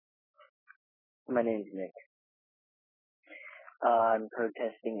My name's Nick. I'm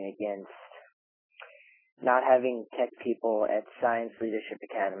protesting against not having tech people at Science Leadership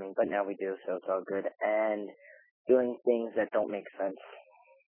Academy, but now we do, so it's all good, and doing things that don't make sense.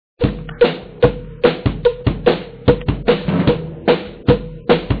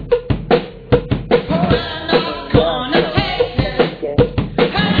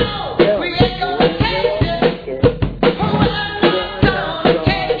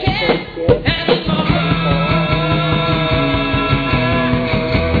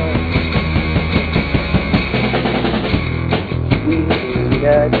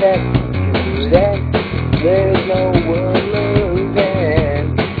 There's no one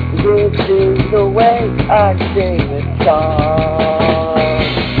losing. This is the way I sing this song.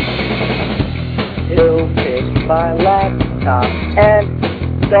 He'll fix my laptop and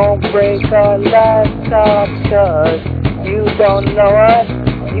don't break our laptop, 'cause you don't know us,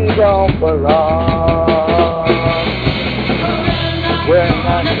 you don't belong. We're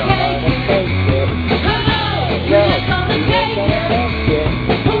not gonna take it. No, we're gonna take it.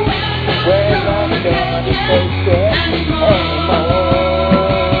 We're not gonna take it anymore.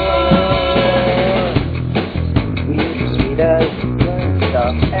 We need us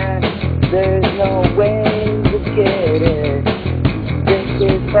stuff and there's no way to get it. This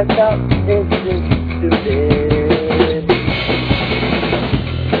is fucked up, this is stupid.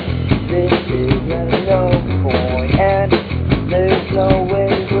 This is a no point and there's no way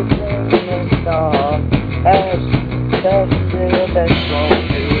we're singing this song as best the best won't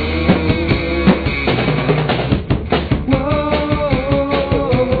do.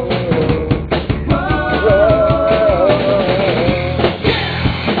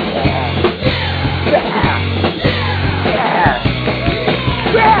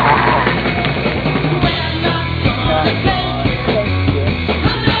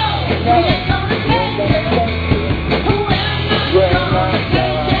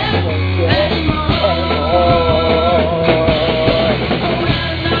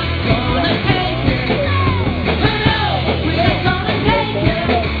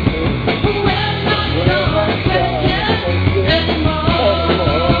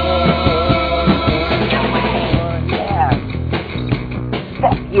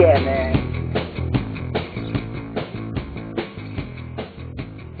 Yeah, man.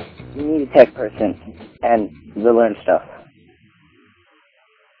 You need a tech person and to learn stuff.